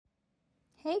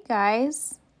Hey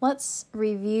guys, let's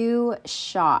review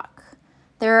shock.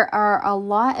 There are a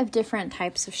lot of different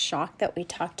types of shock that we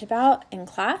talked about in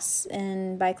class,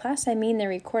 and by class I mean the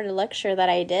recorded lecture that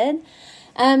I did.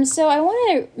 So I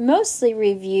want to mostly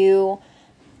review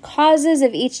causes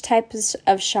of each type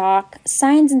of shock,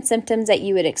 signs and symptoms that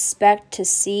you would expect to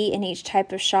see in each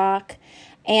type of shock,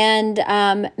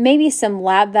 and maybe some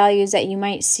lab values that you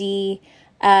might see.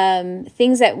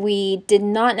 Things that we did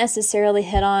not necessarily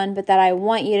hit on, but that I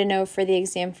want you to know for the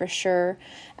exam for sure.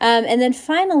 And then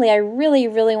finally, I really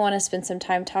want to spend some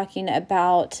time talking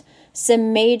about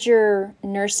some major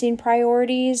nursing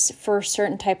priorities for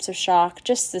certain types of shock,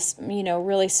 just this,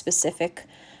 really specific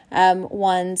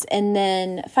ones. And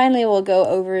then finally, we'll go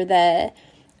over the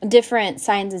different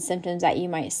signs and symptoms that you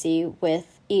might see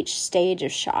with each stage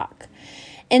of shock.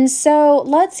 And so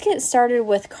let's get started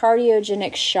with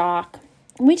cardiogenic shock.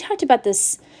 We talked about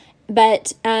this,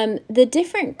 but the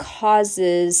different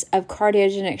causes of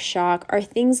cardiogenic shock are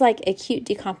things like acute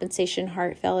decompensation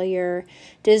heart failure,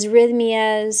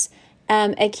 dysrhythmias.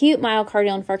 Acute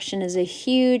myocardial infarction is a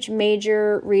huge,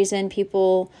 major reason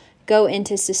people go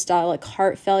into systolic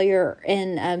heart failure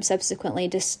and subsequently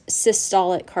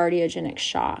systolic cardiogenic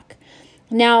shock.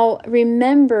 Now,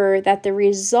 remember that the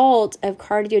result of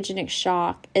cardiogenic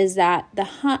shock is that the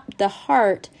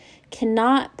heart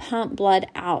cannot pump blood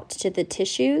out to the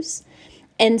tissues,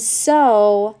 and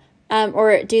so,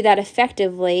 or do that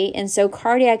effectively, and so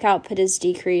cardiac output is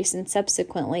decreased, and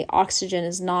subsequently oxygen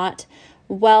is not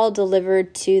well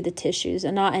delivered to the tissues,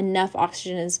 and not enough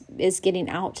oxygen is getting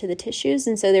out to the tissues,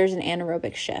 and so there's an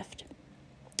anaerobic shift.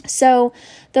 So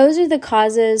those are the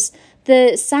causes.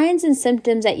 The signs and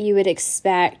symptoms that you would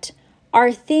expect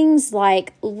are things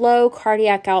like low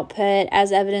cardiac output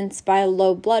as evidenced by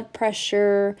low blood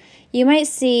pressure. You might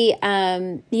see,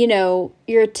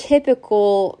 your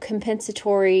typical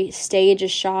compensatory stage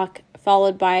of shock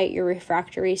followed by your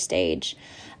refractory stage.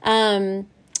 And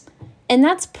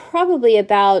that's probably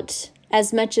about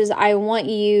as much as I want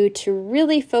you to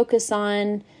really focus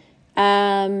on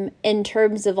in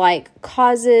terms of like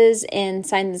causes and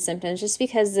signs and symptoms, just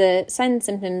because the signs and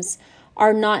symptoms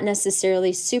are not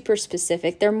necessarily super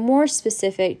specific. They're more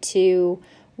specific to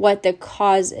what the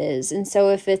cause is. And so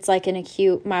if it's like an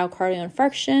acute myocardial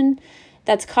infarction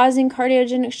that's causing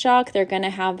cardiogenic shock, they're going to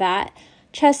have that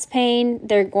chest pain.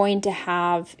 They're going to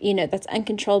have, that's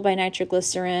uncontrolled by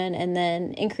nitroglycerin, and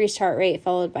then increased heart rate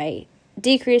followed by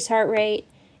decreased heart rate,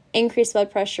 increased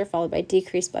blood pressure followed by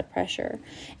decreased blood pressure.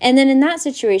 And then in that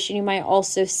situation, you might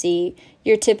also see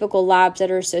your typical labs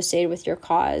that are associated with your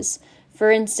cause. For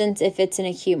instance, if it's an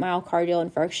acute myocardial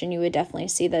infarction, you would definitely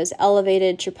see those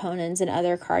elevated troponins and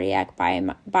other cardiac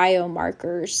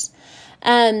biomarkers.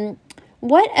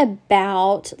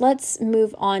 Let's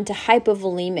move on to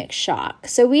hypovolemic shock.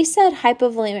 So we said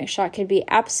hypovolemic shock could be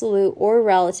absolute or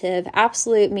relative.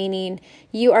 Absolute meaning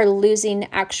you are losing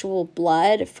actual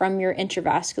blood from your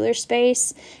intravascular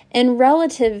space, and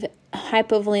relative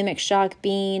hypovolemic shock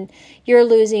being you're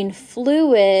losing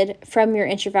fluid from your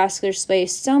intravascular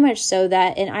space, so much so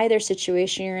that in either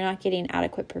situation you're not getting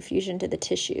adequate perfusion to the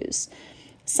tissues.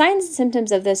 Signs and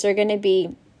symptoms of this are going to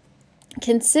be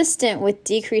consistent with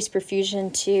decreased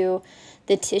perfusion to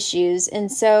the tissues. And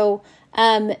so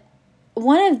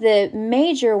one of the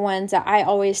major ones that I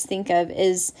always think of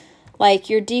is like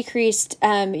your decreased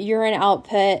urine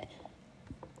output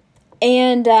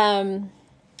and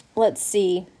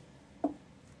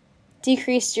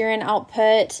decreased urine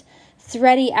output,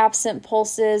 thready absent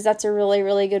pulses, that's a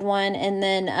really good one. And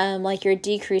then like your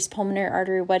decreased pulmonary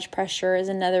artery wedge pressure is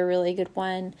another really good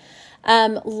one.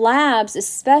 Labs,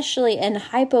 especially in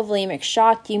hypovolemic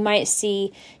shock, you might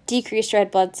see decreased red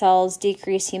blood cells,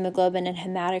 decreased hemoglobin and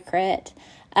hematocrit.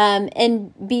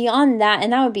 And beyond that,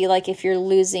 and that would be like if you're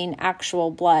losing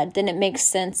actual blood, then it makes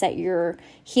sense that your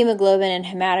hemoglobin and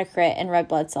hematocrit and red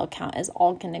blood cell count is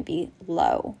all going to be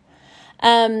low.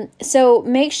 So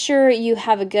make sure you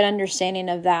have a good understanding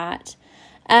of that.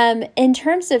 In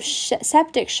terms of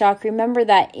septic shock, remember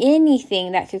that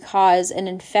anything that could cause an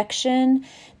infection,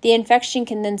 the infection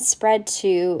can then spread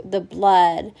to the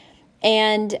blood.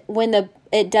 And when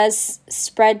it does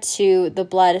spread to the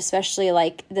blood, especially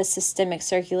like the systemic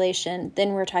circulation,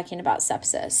 then we're talking about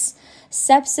sepsis.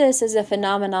 Sepsis is a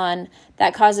phenomenon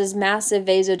that causes massive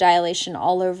vasodilation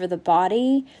all over the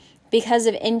body. Because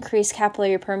of increased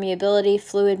capillary permeability,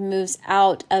 fluid moves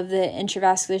out of the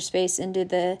intravascular space into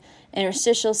the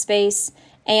interstitial space.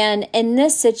 And in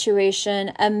this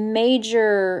situation, a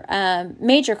major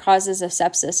causes of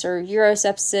sepsis are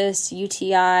urosepsis,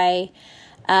 UTI,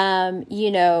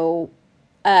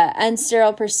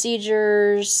 unsterile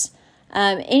procedures,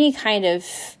 any kind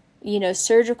of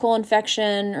surgical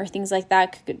infection or things like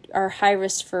that are high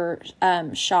risk for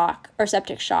shock or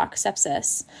septic shock,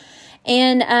 sepsis.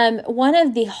 And one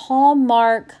of the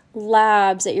hallmark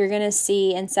labs that you're going to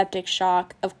see in septic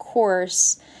shock, of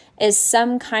course, is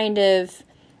some kind of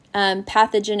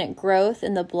pathogenic growth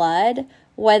in the blood,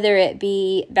 whether it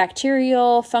be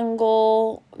bacterial,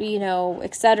 fungal,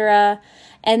 etc.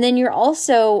 And then you're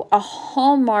also a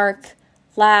hallmark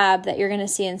lab that you're going to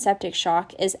see in septic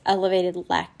shock is elevated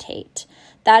lactate.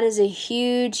 That is a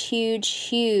huge, huge,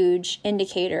 huge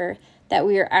indicator that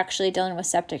we are actually dealing with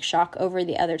septic shock over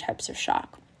the other types of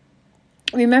shock.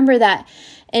 Remember that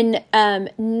in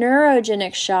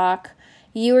neurogenic shock,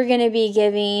 you are going to be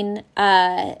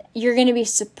you're going to be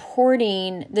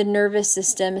supporting the nervous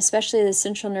system, especially the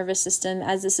central nervous system,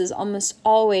 as this is almost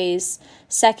always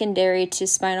secondary to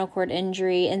spinal cord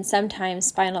injury and sometimes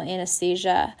spinal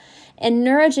anesthesia. In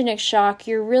neurogenic shock,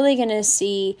 you're really going to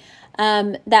see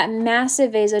that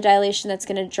massive vasodilation that's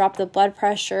going to drop the blood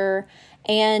pressure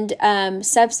and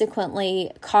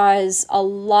subsequently cause a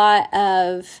lot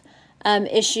of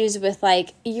issues with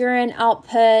like urine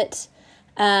output.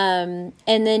 And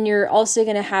then you're also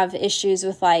going to have issues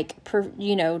with like,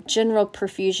 general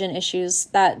perfusion issues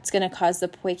that's going to cause the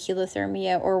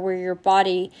poikilothermia, or where your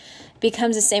body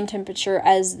becomes the same temperature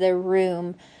as the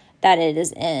room that it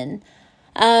is in.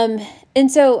 And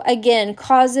so again,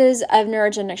 causes of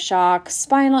neurogenic shock,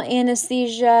 spinal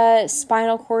anesthesia,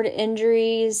 spinal cord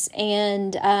injuries,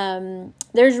 and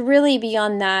there's really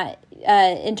beyond that,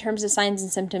 in terms of signs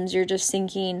and symptoms, you're just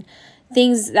thinking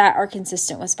things that are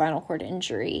consistent with spinal cord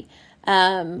injury,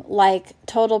 like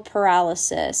total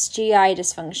paralysis, GI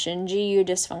dysfunction, GU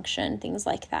dysfunction, things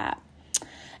like that.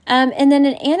 And then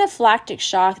an anaphylactic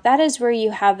shock, that is where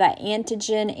you have that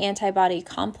antigen-antibody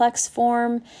complex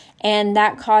form, and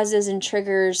that causes and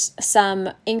triggers some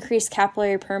increased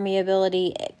capillary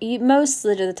permeability, most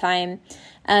of the time,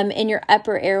 in your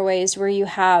upper airways, where you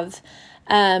have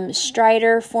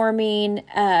stridor forming,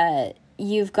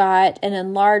 you've got an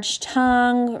enlarged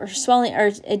tongue or swelling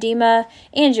or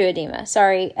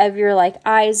angioedema, of your like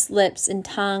eyes, lips, and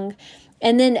tongue.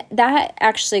 And then that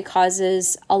actually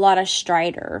causes a lot of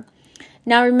stridor.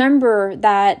 Now remember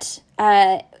that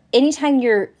anytime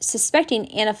you're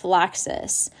suspecting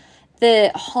anaphylaxis,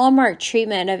 the hallmark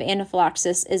treatment of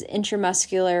anaphylaxis is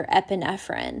intramuscular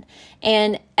epinephrine.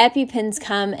 And EpiPens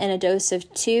come in a dose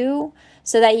of 2,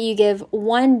 so that you give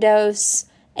 1 dose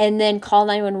and then call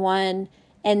 911,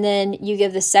 and then you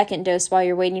give the second dose while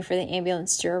you're waiting for the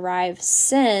ambulance to arrive,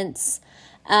 since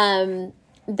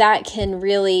that can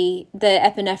really, the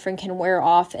epinephrine can wear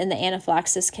off and the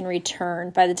anaphylaxis can return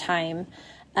by the time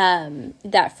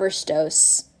that first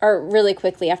dose, or really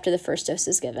quickly after the first dose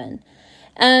is given.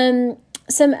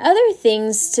 Some other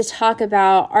things to talk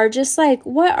about are just like,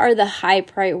 what are the high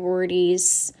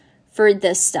priorities for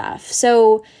this stuff?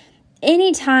 So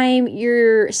anytime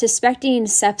you're suspecting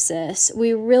sepsis,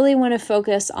 we really want to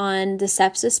focus on the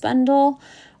sepsis bundle,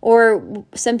 or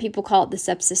some people call it the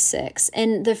sepsis 6.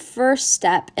 And the first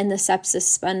step in the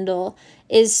sepsis bundle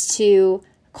is to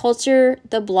culture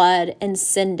the blood and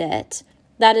send it.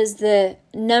 That is the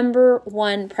number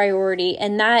one priority.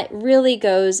 And that really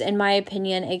goes, in my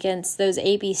opinion, against those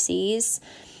ABCs.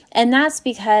 And that's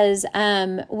because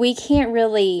we can't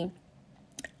really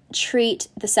treat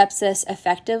the sepsis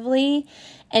effectively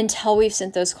until we've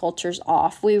sent those cultures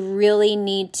off. We really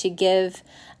need to give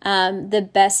the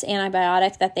best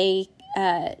antibiotic that they,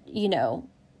 that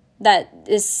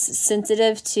is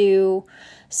sensitive to,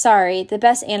 the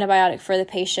best antibiotic for the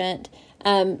patient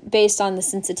based on the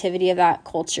sensitivity of that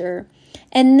culture.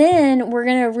 And then we're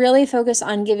going to really focus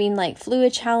on giving like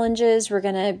fluid challenges. We're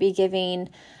going to be giving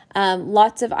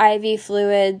lots of IV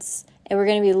fluids, and we're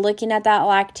going to be looking at that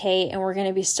lactate, and we're going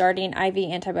to be starting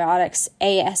IV antibiotics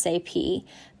ASAP.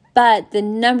 But the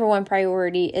number one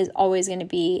priority is always going to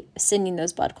be sending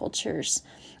those blood cultures.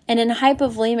 And in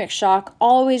hypovolemic shock,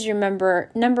 always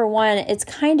remember, number one, it's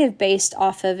kind of based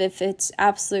off of if it's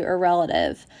absolute or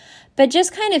relative. But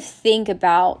just kind of think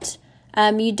about,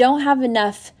 you don't have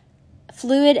enough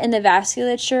fluid in the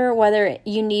vasculature, whether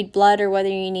you need blood or whether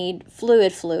you need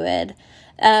fluid.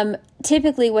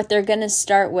 Typically what they're going to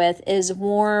start with is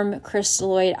warm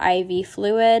crystalloid IV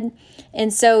fluid.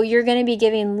 And so you're going to be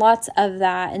giving lots of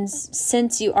that. And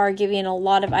since you are giving a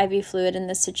lot of IV fluid in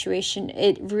this situation,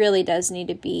 it really does need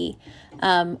to be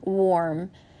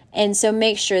warm. And so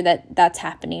make sure that that's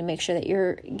happening. Make sure that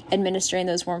you're administering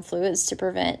those warm fluids to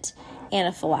prevent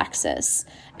anaphylaxis.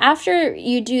 After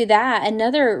you do that,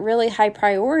 another really high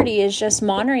priority is just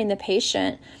monitoring the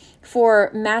patient for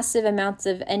massive amounts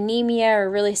of anemia or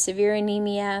really severe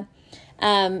anemia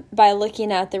by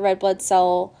looking at the red blood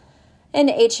cell and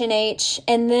H&H,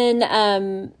 and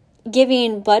then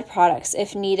giving blood products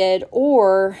if needed,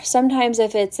 or sometimes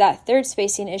if it's that third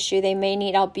spacing issue, they may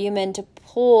need albumin to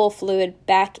pull fluid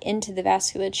back into the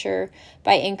vasculature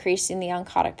by increasing the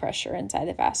oncotic pressure inside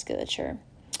the vasculature.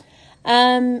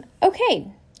 Okay,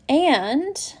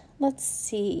 and let's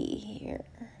see here.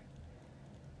 I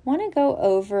want to go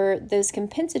over those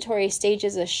compensatory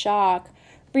stages of shock.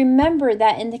 Remember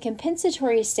that in the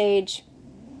compensatory stage,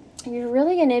 you're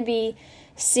really going to be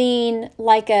seeing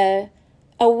like a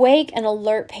awake and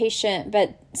alert patient,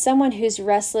 but someone who's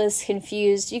restless,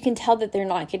 confused. You can tell that they're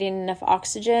not getting enough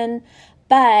oxygen,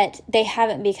 but they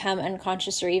haven't become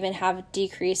unconscious or even have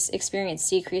experienced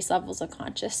decreased levels of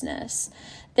consciousness.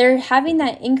 They're having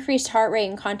that increased heart rate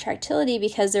and contractility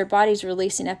because their body's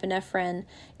releasing epinephrine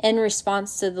in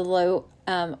response to the low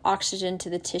oxygen to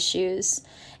the tissues.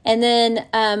 And then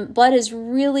blood is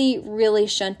really, really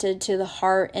shunted to the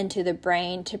heart and to the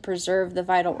brain to preserve the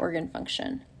vital organ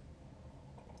function.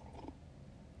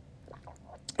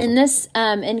 In this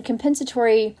in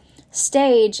compensatory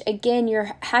stage, again,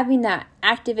 you're having that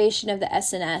activation of the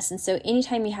SNS. And so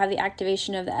anytime you have the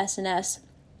activation of the SNS,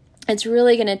 it's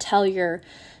really going to tell your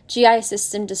GI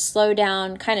system to slow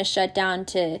down, kind of shut down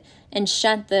and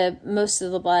shunt the most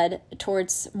of the blood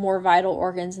towards more vital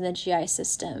organs in the GI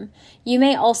system. You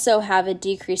may also have a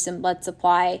decrease in blood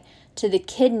supply to the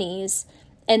kidneys,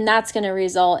 and that's going to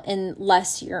result in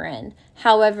less urine.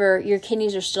 However, your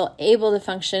kidneys are still able to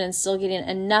function and still getting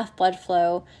enough blood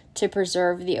flow to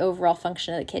preserve the overall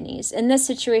function of the kidneys. In this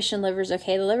situation, liver is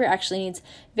okay. The liver actually needs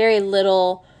very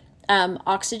little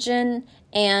oxygen,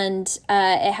 and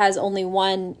it has only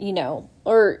one,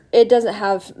 or it doesn't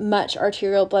have much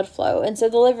arterial blood flow. And so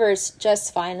the liver is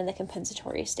just fine in the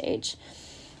compensatory stage.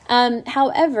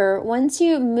 However, once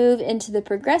you move into the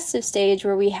progressive stage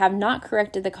where we have not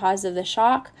corrected the cause of the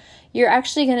shock, you're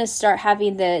actually going to start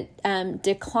having the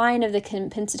decline of the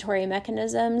compensatory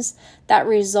mechanisms that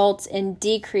results in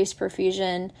decreased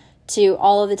perfusion to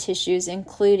all of the tissues,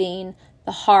 including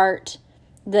the heart,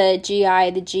 the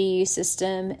GI, the GU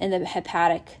system, and the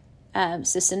hepatic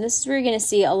system. This is where you're going to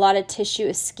see a lot of tissue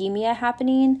ischemia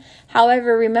happening.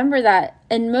 However, remember that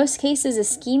in most cases,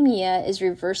 ischemia is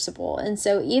reversible. And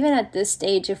so even at this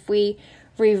stage, if we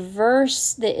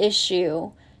reverse the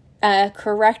issue,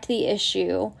 correct the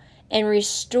issue, and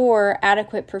restore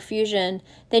adequate perfusion,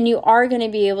 then you are going to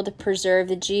be able to preserve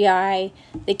the GI,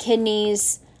 the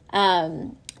kidneys,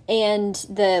 and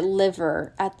the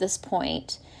liver at this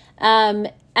point.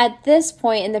 At this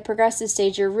point in the progressive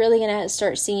stage, you're really going to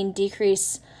start seeing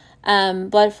decreased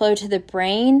blood flow to the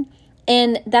brain.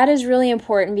 And that is really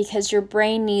important because your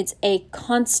brain needs a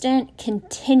constant,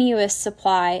 continuous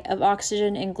supply of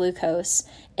oxygen and glucose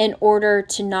in order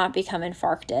to not become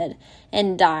infarcted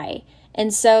and die.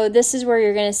 And so this is where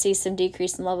you're going to see some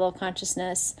decrease in level of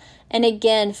consciousness. And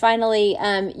again, finally,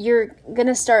 you're going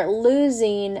to start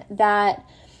losing that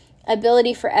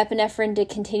ability for epinephrine to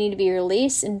continue to be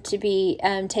released and to be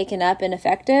taken up and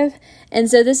effective. And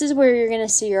so this is where you're going to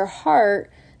see your heart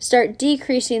start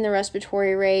decreasing the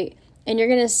respiratory rate, and you're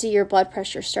going to see your blood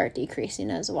pressure start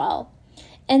decreasing as well.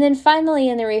 And then finally,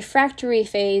 in the refractory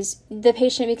phase, the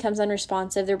patient becomes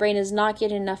unresponsive. Their brain is not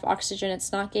getting enough oxygen.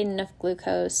 It's not getting enough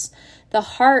glucose. The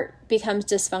heart becomes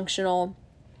dysfunctional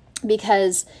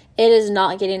because it is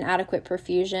not getting adequate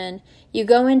perfusion. You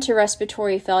go into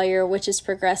respiratory failure, which is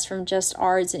progressed from just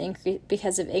ARDS and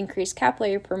because of increased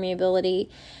capillary permeability.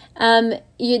 The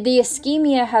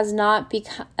ischemia has not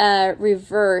become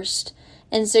reversed,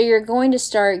 and so you're going to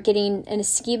start getting an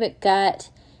ischemic gut.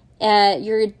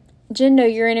 Your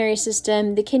genitourinary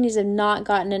system, the kidneys have not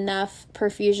gotten enough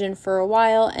perfusion for a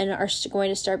while and are going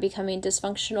to start becoming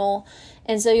dysfunctional.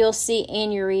 And so you'll see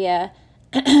anuria,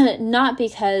 not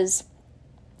because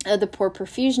of the poor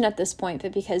perfusion at this point,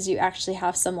 but because you actually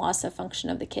have some loss of function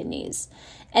of the kidneys.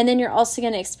 And then you're also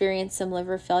going to experience some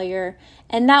liver failure,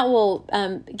 and that will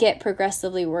get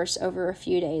progressively worse over a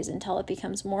few days until it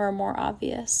becomes more and more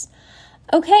obvious.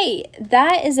 Okay,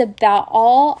 that is about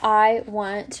all I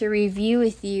want to review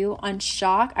with you on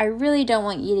shock. I really don't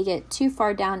want you to get too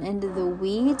far down into the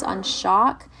weeds on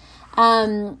shock.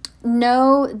 Know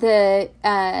the,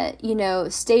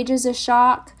 stages of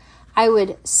shock. I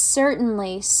would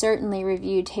certainly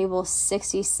review table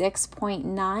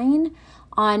 66.9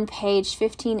 on page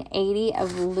 1580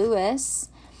 of Lewis.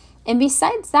 And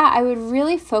besides that, I would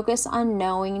really focus on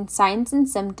knowing signs and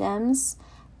symptoms,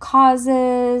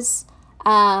 causes,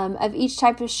 of each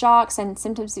type of shock, signs and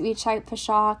symptoms of each type of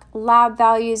shock, lab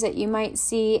values that you might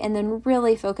see, and then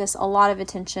really focus a lot of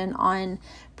attention on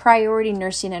priority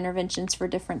nursing interventions for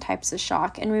different types of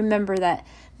shock. And remember that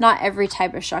not every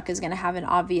type of shock is going to have an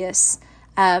obvious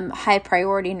high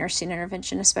priority nursing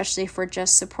intervention, especially if we're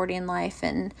just supporting life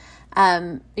and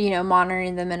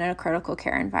monitoring them in a critical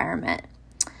care environment.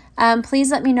 Please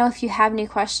let me know if you have any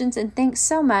questions, and thanks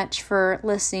so much for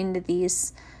listening to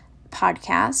these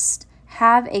podcasts.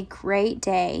 Have a great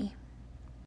day.